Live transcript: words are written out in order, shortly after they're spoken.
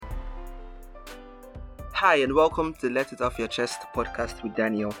Hi, and welcome to Let It Off Your Chest podcast with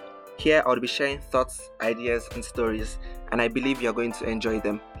Daniel. Here, I'll be sharing thoughts, ideas, and stories, and I believe you're going to enjoy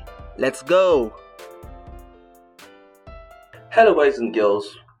them. Let's go! Hello, boys and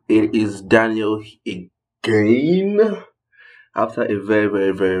girls. It is Daniel again after a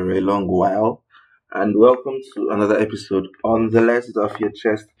very long while, and welcome to another episode on the Let It Off Your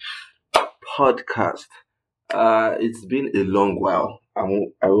Chest podcast. It's been a long while. I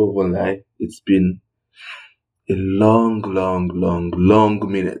won't lie. It's been a long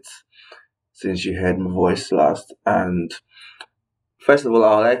minute since you heard my voice last. And first of all,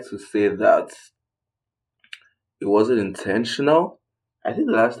 I would like to say that it wasn't intentional. I think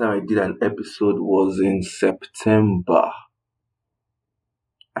the last time I did an episode was in September.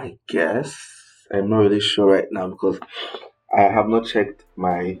 I guess. I'm not really sure right now because I have not checked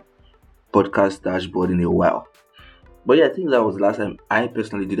my podcast dashboard in a while. But yeah, I think that was the last time I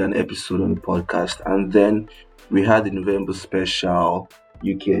personally did an episode on the podcast. And then we had the November special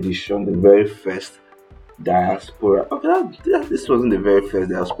UK edition, the very first diaspora. Okay, this wasn't the very first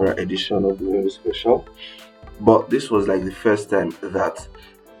diaspora edition of the November special, but this was like the first time that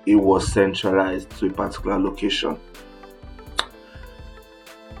it was centralized to a particular location.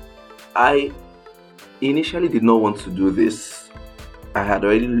 I initially did not want to do this. I had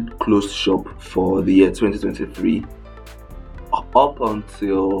already closed shop for the year 2023 up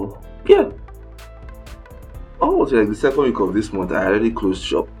until almost like the second week of this month. I already closed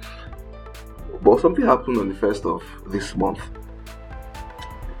shop, but something happened on the first of this month.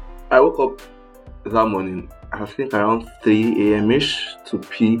 I woke up that morning, I think around 3 a.m. ish to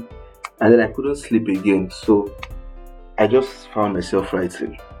pee, and then I couldn't sleep again, so I just found myself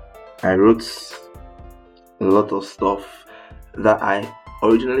writing. I wrote a lot of stuff that I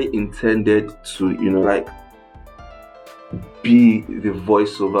originally intended to be the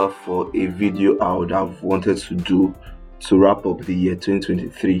voiceover for a video I would have wanted to do to wrap up the year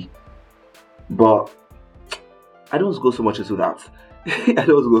 2023. But I don't go so much into that.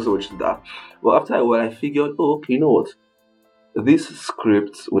 But after a while, I figured, okay, you know what? This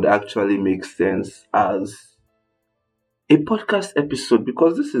script would actually make sense as a podcast episode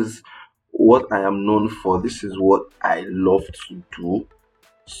because this is what I am known for. This is what I love to do.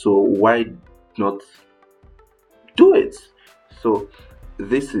 So why not do it? So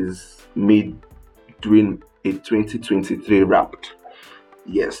this is me doing a 2023 wrapped.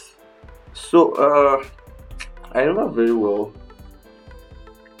 Yes. So I remember very well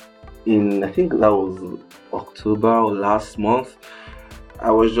I think that was October or last month.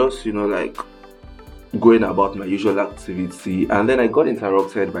 I was just going about my usual activity, and then I got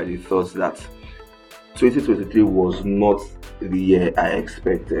interrupted by the thoughts that 2023 was not the year I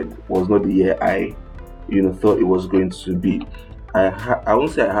expected, was not the year I thought it was going to be. I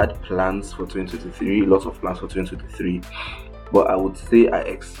won't say I had plans for 2023, lots of plans for 2023, but I would say I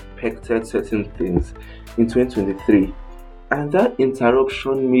expected certain things in 2023, and that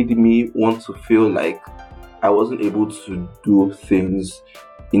interruption made me want to feel like I wasn't able to do things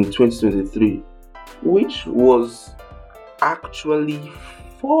in 2023, which was actually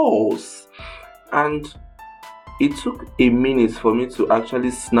false. And it took a minute for me to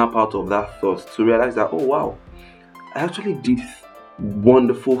actually snap out of that thought to realize that, oh wow, I actually did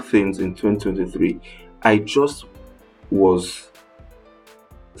wonderful things in 2023. I just was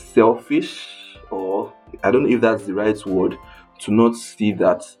selfish, or I don't know if that's the right word, to not see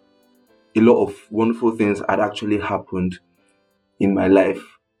that a lot of wonderful things had actually happened in my life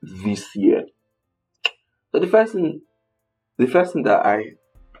this year. So the first thing that I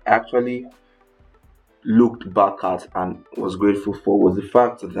actually looked back at and was grateful for was the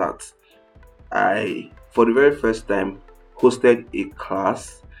fact that I, for the very first time, hosted a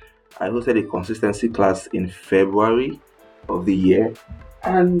class. I hosted a consistency class in February of the year,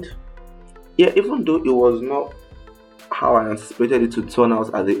 and even though it was not how I anticipated it to turn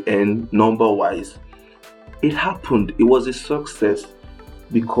out at the end number-wise, it happened. It was a success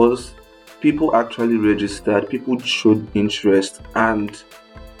because people actually registered, people showed interest, and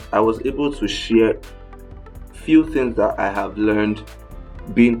I was able to share few things that I have learned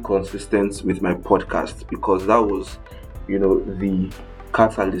being consistent with my podcast, because that was the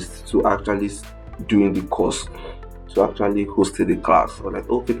catalyst to actually doing the course, to actually hosting the class.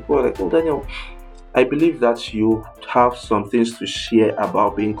 Or people are like, oh Daniel, I believe that you have some things to share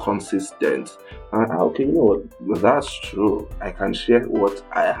about being consistent. And okay, that's true. I can share what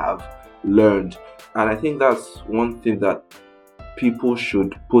I have learned, and I think that's one thing that people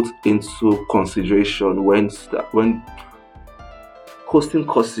should put into consideration when hosting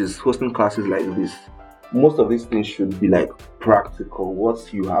classes like this. Most of these things should be like practical,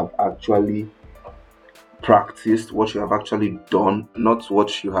 what you have actually practiced, what you have actually done, not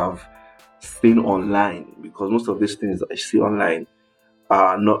what you have seen online, because most of these things that I see online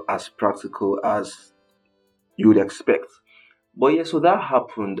are not as practical as you would expect. But yeah, so that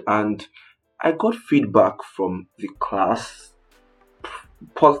happened, and I got feedback from the class,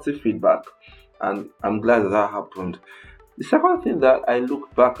 positive feedback, and I'm glad that that happened. The second thing that I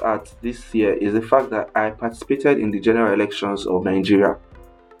look back at this year is the fact that I participated in the general elections of Nigeria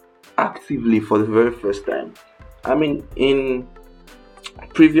actively for the very first time. I mean, in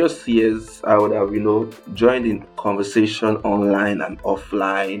previous years, I would have, joined in conversation online and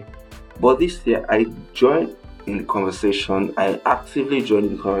offline. But this year, I joined in the conversation, I actively joined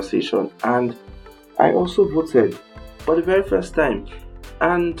in the conversation, and I also voted for the very first time.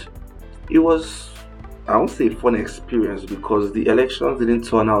 And it was, I won't say fun experience, because the elections didn't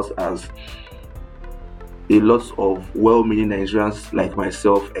turn out as a lot of well-meaning Nigerians like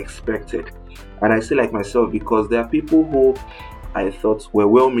myself expected. And I say like myself because there are people who I thought were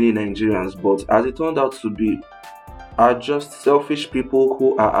well-meaning Nigerians, but as it turned out to be, are just selfish people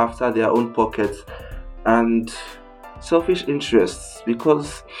who are after their own pockets and selfish interests.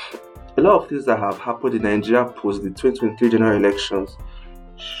 Because a lot of things that have happened in Nigeria post the 2023 general elections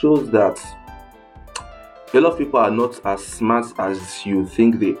shows that a lot of people are not as smart as you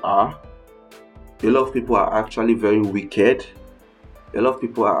think they are. A lot of people are actually very wicked. A lot of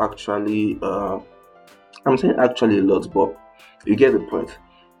people are actually, I'm saying actually a lot, but you get the point.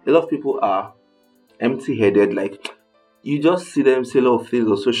 A lot of people are empty-headed. Like, you just see them say a lot of things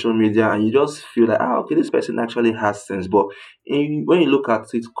on social media, and you just feel like, okay, this person actually has sense. But when you look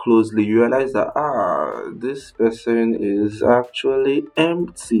at it closely, you realize that this person is actually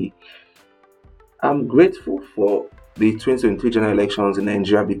empty. I'm grateful for the 2023 general elections in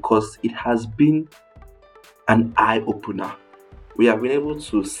Nigeria because it has been an eye opener. We have been able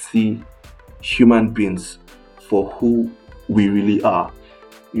to see human beings for who we really are.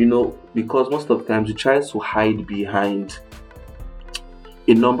 Because most of the times we try to hide behind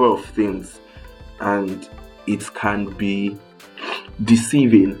a number of things, and it can be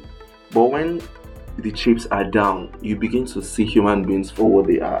deceiving. But when the chips are down, you begin to see human beings for what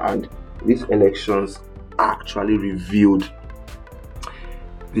they are, and these elections actually revealed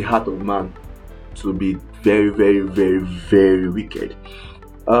the heart of man to be very, very, very, very wicked.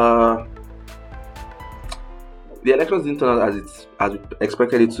 The elections didn't turn out as we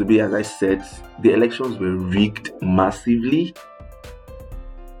expected it to be. As I said, the elections were rigged massively.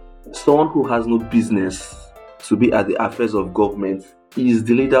 Someone who has no business to be at the affairs of government is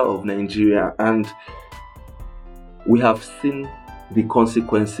the leader of Nigeria, and we have seen the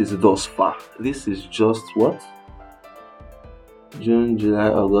consequences thus far. This is just what? June, July,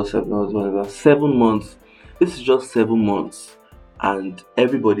 August, September, 7 months. This is just 7 months, and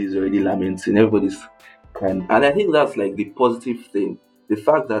everybody is already lamenting. And I think that's like the positive thing. The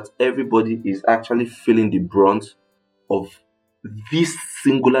fact that everybody is actually feeling the brunt of this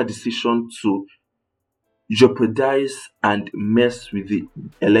singular decision to jeopardize and mess with the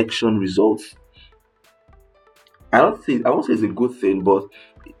election results. I won't say it's a good thing, but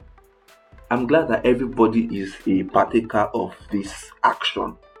I'm glad that everybody is a partaker of this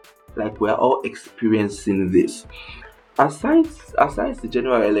action. Like, we're all experiencing this. Aside the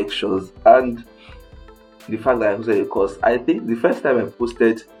general elections and the fact that I posted a course, I think the first time I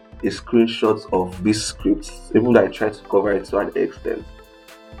posted a screenshot of this script, even though I tried to cover it to an extent,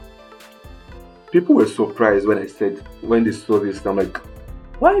 people were surprised when they saw this. And I'm like,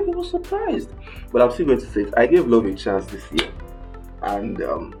 why are people surprised? But I'm still going to say it. I gave love a chance this year, and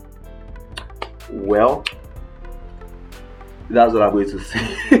well, that's what I'm going to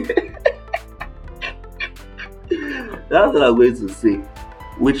say. That's what I'm going to say.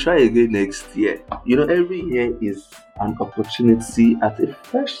 We try again next year. Every year is an opportunity at a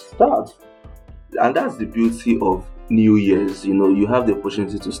fresh start, and that's the beauty of New Year's. You have the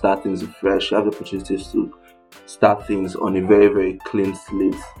opportunity to start things fresh. You have the opportunity to start things on a very, very clean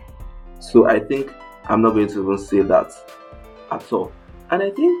slate. So I think I'm not going to even say that at all. And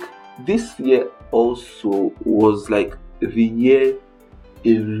I think this year also was like the year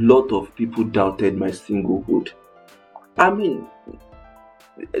a lot of people doubted my singlehood. I mean,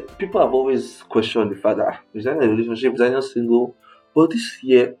 people have always questioned the fact that is that a relationship, is I not single? But this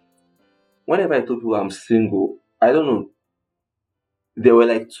year, whenever I told people I'm single, I don't know, there were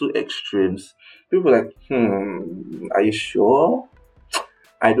like two extremes. People were like, are you sure?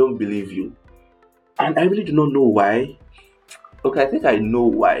 I don't believe you. And I really do not know why. Okay, I think I know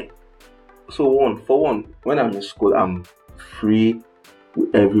why. So for one, when I'm in school, I'm free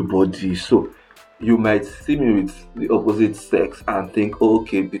with everybody. So You might see me with the opposite sex and think, oh,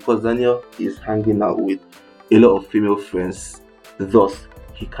 okay, because Daniel is hanging out with a lot of female friends, thus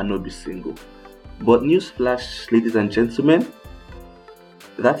he cannot be single. But newsflash, ladies and gentlemen,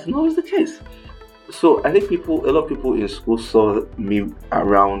 that's not always the case. So I think a lot of people in school saw me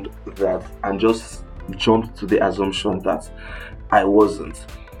around that and just jumped to the assumption that I wasn't.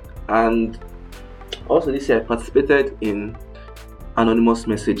 And also this year I participated in anonymous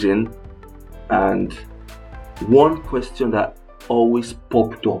messaging, and one question that always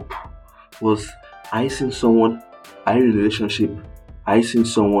popped up was, are you seeing someone? Are you in a relationship? Are you seeing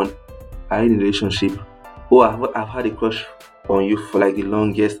someone? Are you in a relationship? Oh, I've had a crush on you for like the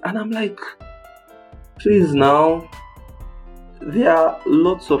longest. And I'm like, please now, there are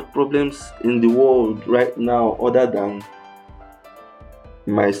lots of problems in the world right now other than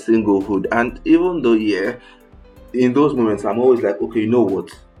my singlehood. And even though, yeah, in those moments, I'm always like, okay, you know what?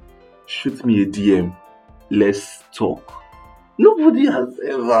 Shoot me a DM. Let's talk. Nobody has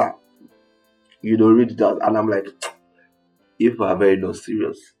ever, reached out. And I'm like, if we're very not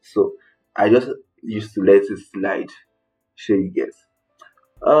serious. So I just used to let it slide. Sure you get.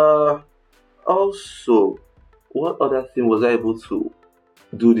 Uh Also, what other thing was I able to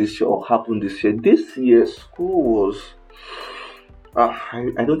do this year or happen this year? This year school was I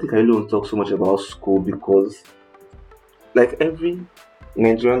don't think I really want to talk so much about school because like every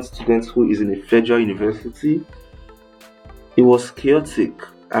Nigerian student who is in a federal university, it was chaotic.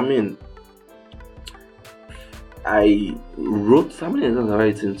 I mean, I wrote how many exams have I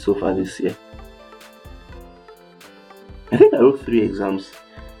written so far this year? I think I wrote three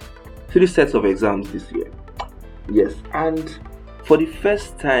sets of exams this year. Yes, and for the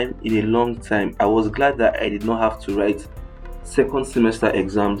first time in a long time, I was glad that I did not have to write second semester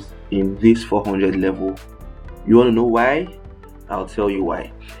exams in this 400 level. You want to know why? I'll tell you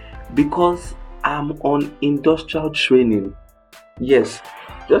why. Because I'm on industrial training. Yes,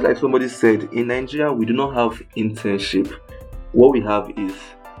 just like somebody said, in Nigeria we do not have internship. What we have is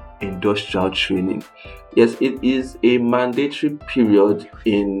industrial training. Yes, it is a mandatory period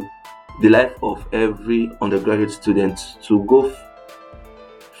in the life of every undergraduate student to go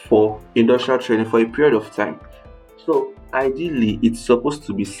for industrial training for a period of time. So ideally it's supposed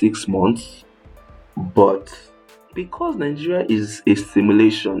to be 6 months, but because Nigeria is a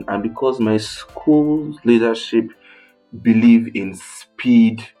simulation and because my school leadership believe in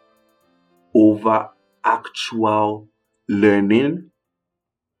speed over actual learning,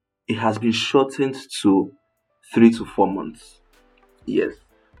 it has been shortened to 3 to 4 months. Yes.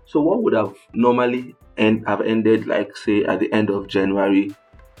 So what would have normally have ended like say at the end of January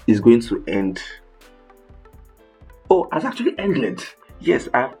is going to end. Oh, has actually ended. Yes,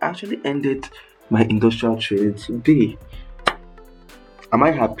 I've actually ended my industrial training today. Am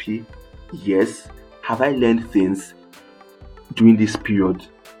I happy? Yes. Have I learned things during this period?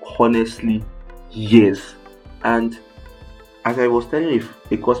 Honestly, yes. And as I was telling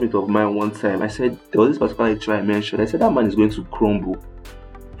a classmate of mine one time, I said there was this particular lecturer I mentioned. I said that man is going to crumble.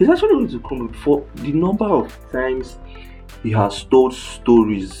 He's actually going to crumble for the number of times he has told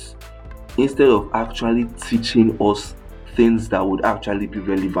stories instead of actually teaching us things that would actually be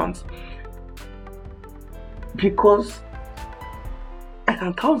relevant. Because I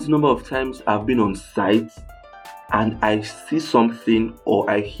can count the number of times I've been on site and I see something or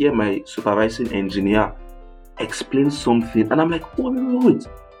I hear my supervising engineer explain something and I'm like, oh, wait.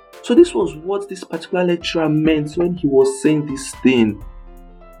 So this was what this particular lecturer meant when he was saying this thing.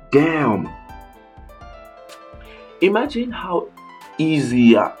 Damn. Imagine how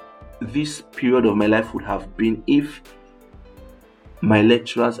easier this period of my life would have been if my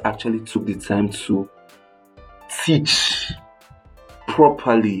lecturers actually took the time to teach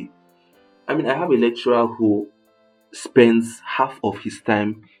properly. I mean, I have a lecturer who spends half of his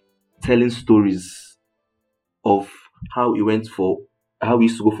time telling stories of how he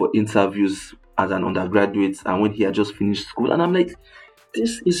used to go for interviews as an undergraduate and when he had just finished school. And I'm like,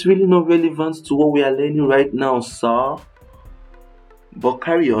 this is really not relevant to what we are learning right now, sir. But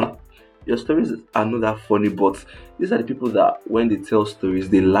carry on. Your stories are not that funny, but these are the people that when they tell stories,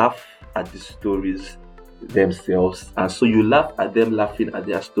 they laugh at the stories themselves. And so you laugh at them laughing at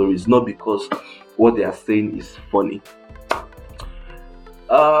their stories, not because what they are saying is funny.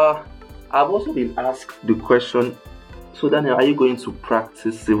 I've also been asked the question, so Daniel, are you going to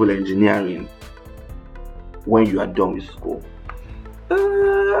practice civil engineering when you are done with school?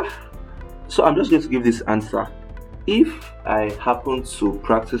 So I'm just going to give this answer. If I happen to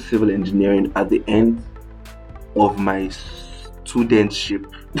practice civil engineering at the end of my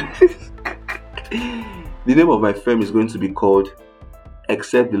studentship, the name of my firm is going to be called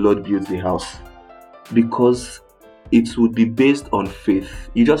Except the Lord Builds a House. because it would be based on faith.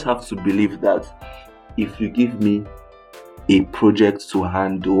 You just have to believe that if you give me a project to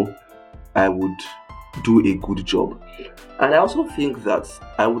handle, I would do a good job. And I also think that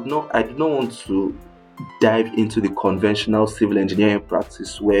I do not want to dive into the conventional civil engineering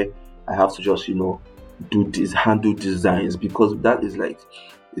practice where I have to just, do this, handle designs, because that is like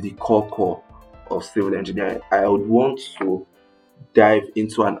the core of civil engineering. I would want to dive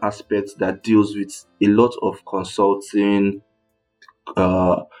into an aspect that deals with a lot of consulting,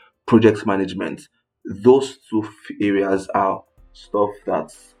 uh, project management. Those two areas are stuff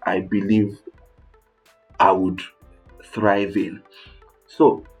that I believe I would thrive in.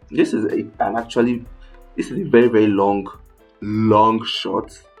 So this is a very very long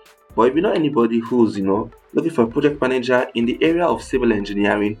shot. But if you know anybody who's looking for a project manager in the area of civil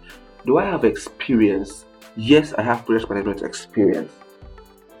engineering, do I have experience? Yes, I have project management experience.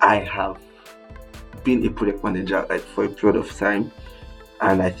 I have been a project manager like for a period of time,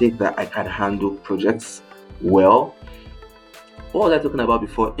 and I think that I can handle projects well. What was I talking about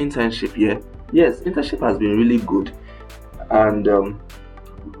before? Internship, yeah. Yes, internship has been really good, and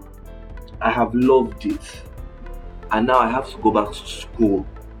I have loved it. And now I have to go back to school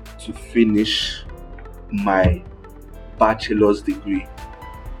to finish my bachelor's degree.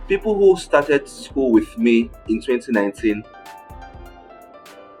 People who started school with me in 2019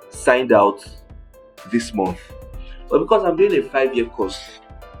 signed out this month. But because I'm doing a 5 year course,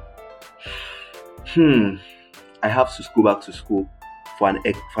 hmm, I have to go back to school for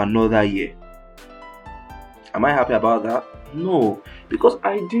another year. Am I happy about that? No, because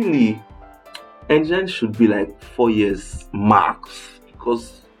ideally engineering should be like 4 years max,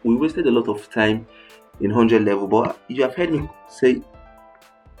 because we wasted a lot of time in 100 level. But you have heard me say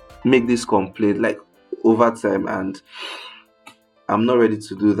make this complaint like over time, and I'm not ready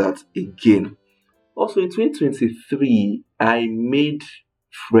to do that again. Also in 2023, I made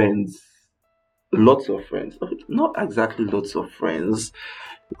friends, lots of friends. Okay, not exactly lots of friends,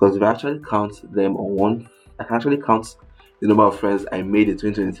 because if I actually count them on one, I can actually count the number of friends I made in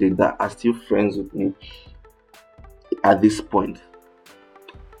 2023 that are still friends with me at this point.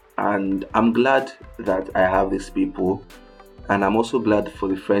 And I'm glad that I have these people, and I'm also glad for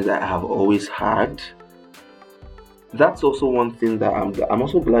the friends that I have always had. That's also one thing that I'm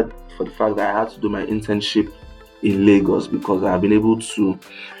also glad for the fact that I had to do my internship in Lagos, because I've been able to,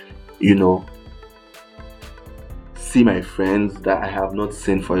 you know, see my friends that I have not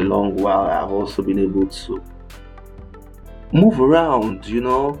seen for a long while. I've also been able to move around,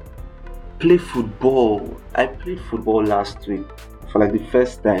 play football. I played football last week for like the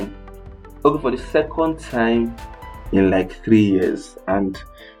first time. Okay, for the second time in like 3 years, and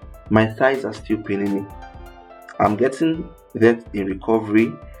my thighs are still paining me. I'm getting there in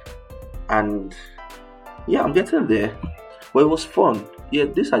recovery, and yeah, I'm getting there. But it was fun. Yeah,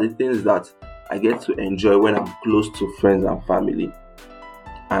 these are the things that I get to enjoy when I'm close to friends and family,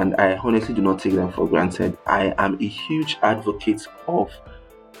 and I honestly do not take them for granted. I am a huge advocate of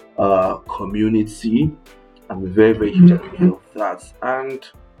community. I'm a very, very huge advocate of that, and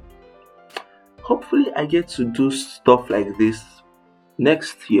hopefully, I get to do stuff like this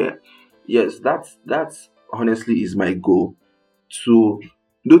next year. Yes, that's honestly is my goal, to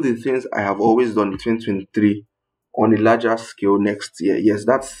do the things I have always done in 2023 on a larger scale next year. Yes,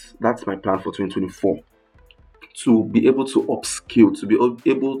 that's my plan for 2024, to be able to upskill, to be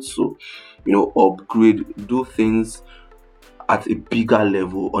able to, upgrade, do things at a bigger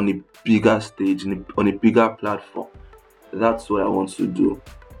level, on a bigger stage, on a bigger platform. That's what I want to do.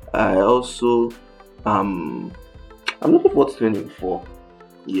 I also, um, I'm looking forward to 2024.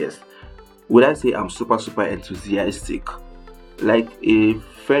 Yes. Would I say I'm super super enthusiastic? Like a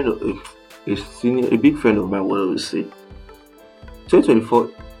friend, a senior, a big friend of mine would always say,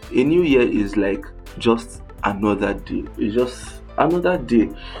 2024, a new year is like just another day. It's just another day.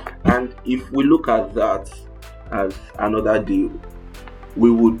 And if we look at that as another day,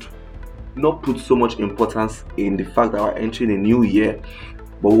 we would not put so much importance in the fact that we're entering a new year,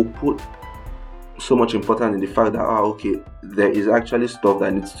 but we'll put so much importance in the fact that, okay, there is actually stuff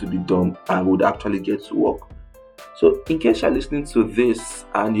that needs to be done and would actually get to work. So, in case you're listening to this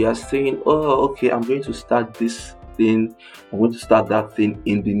and you are saying, oh, okay, I'm going to start this thing, I'm going to start that thing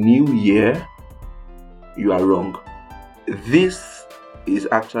in the new year, you are wrong. This is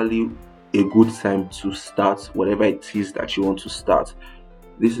actually a good time to start whatever it is that you want to start.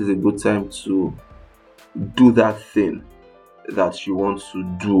 This is a good time to do that thing that you want to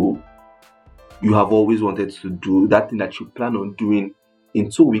do, you have always wanted to do, that thing that you plan on doing in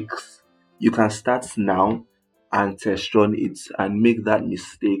 2 weeks. You can start now and test run it and make that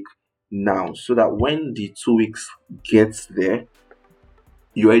mistake now, so that when the 2 weeks gets there,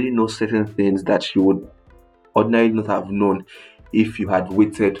 you already know certain things that you would ordinarily not have known if you had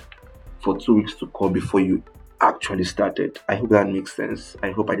waited for 2 weeks to come before you actually started. I hope that makes sense.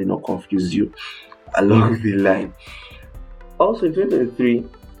 I hope I did not confuse you along the line. Also, in 2023,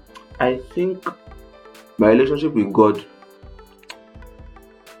 I think my relationship with God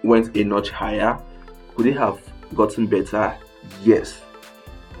went a notch higher. Could it have gotten better? Yes.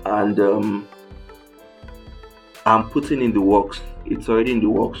 And I'm putting in the works. It's already in the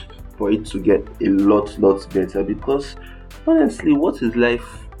works for it to get a lot better, because honestly, what is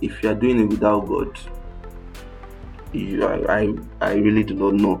life if you are doing it without God? I really do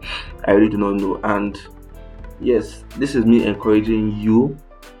not know. I really do not know. And yes, this is me encouraging you.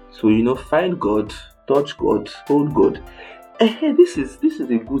 So find God, touch God, hold God. Hey, this is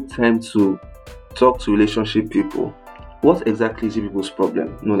a good time to talk to relationship people. What exactly is you people's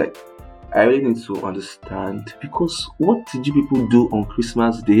problem? I really need to understand, because what did you people do on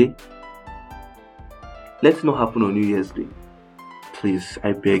Christmas Day? Let it not happen on New Year's Day. Please,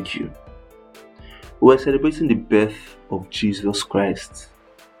 I beg you. We're celebrating the birth of Jesus Christ.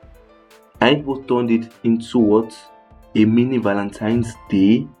 And people turned it into what? A mini Valentine's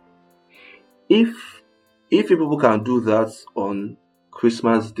Day. If people can do that on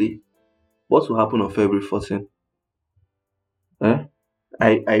Christmas Day, what will happen on February 14th?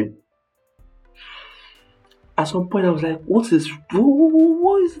 I At some point I was like, what is this?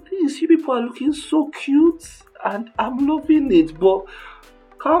 You people are looking so cute and I'm loving it, but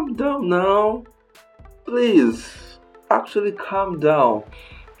calm down now. Please. Actually calm down.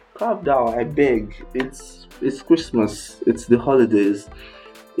 Calm down, I beg. It's Christmas. It's the holidays.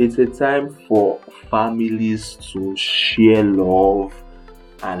 It's a time for families to share love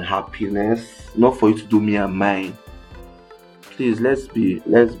and happiness, not for you to do me and mine. Please, let's be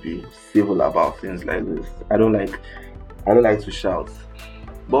civil about things like this. I don't like to shout.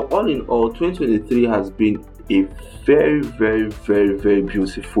 But all in all, 2023 has been a very, very, very, very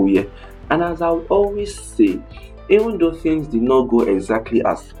beautiful year. And as I would always say, even though things did not go exactly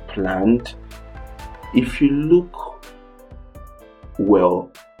as planned, if you look well,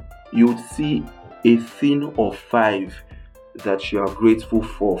 you would see a thing of 5 that you are grateful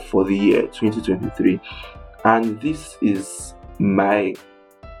for the year 2023. And this is my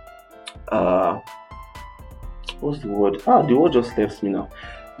what's the word? The word just left me now.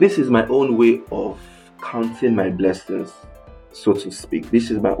 This is my own way of counting my blessings, so to speak. This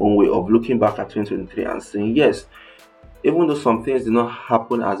is my own way of looking back at 2023 and saying, yes, even though some things did not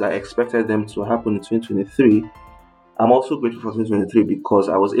happen as I expected them to happen in 2023, I'm also grateful for 2023 because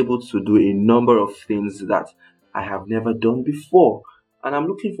I was able to do a number of things that I have never done before. And I'm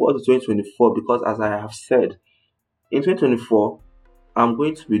looking forward to 2024 because, as I have said, in 2024, I'm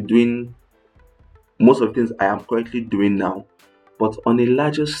going to be doing most of the things I am currently doing now, but on a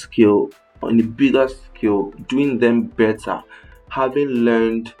larger scale, on a bigger scale, doing them better, having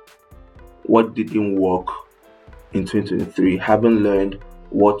learned what didn't work in 2023, having learned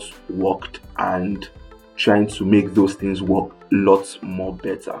what worked and trying to make those things work lots more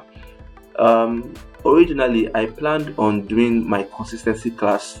better. Originally, I planned on doing my consistency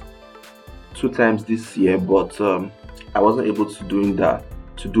class 2 times this year, but I wasn't able to do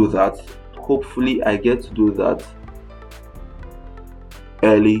that. Hopefully, I get to do that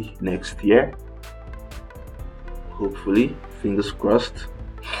early next year. Hopefully, fingers crossed.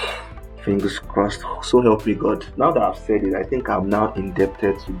 Fingers crossed. So help me God. Now that I've said it, I think I'm now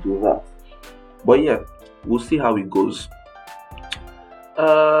indebted to do that. But yeah, we'll see how it goes.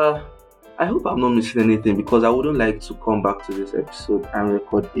 I hope I'm not missing anything, because I wouldn't like to come back to this episode and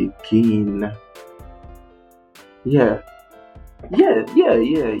record again. Yeah.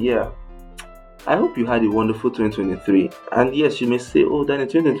 I hope you had a wonderful 2023. And yes, you may say, oh, Danny,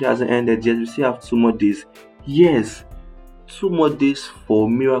 2023 hasn't ended yet. We still have 2 more days. Yes, 2 more days for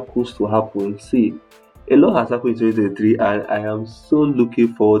miracles to happen. See, a lot has happened in 2023, and I am so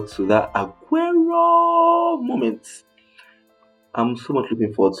looking forward to that Aguero moment. I'm so much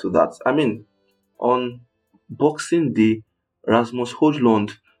looking forward to that. I mean, on Boxing Day, Rasmus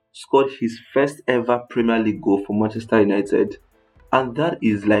Højlund scored his first ever Premier League goal for Manchester United. And that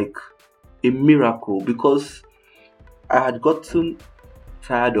is like a miracle, because I had gotten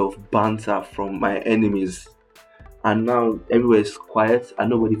tired of banter from my enemies. And now everywhere is quiet and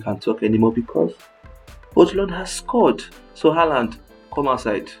nobody can talk anymore because Højlund has scored. So Haaland, come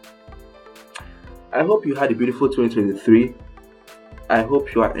outside. I hope you had a beautiful 2023. I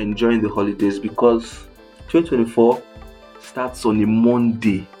hope you are enjoying the holidays, because 2024 starts on a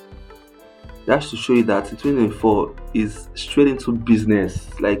Monday. That's to show you that 2024 is straight into business.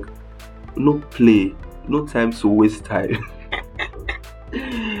 Like, no play, no time to waste time.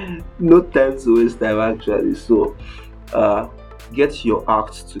 No time to waste time actually. So uh get your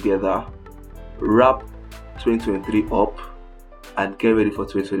act together, wrap 2023 up, and get ready for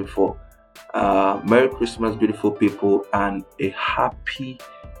 2024. Merry Christmas, beautiful people, and a happy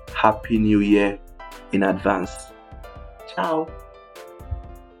new year in advance. Ciao.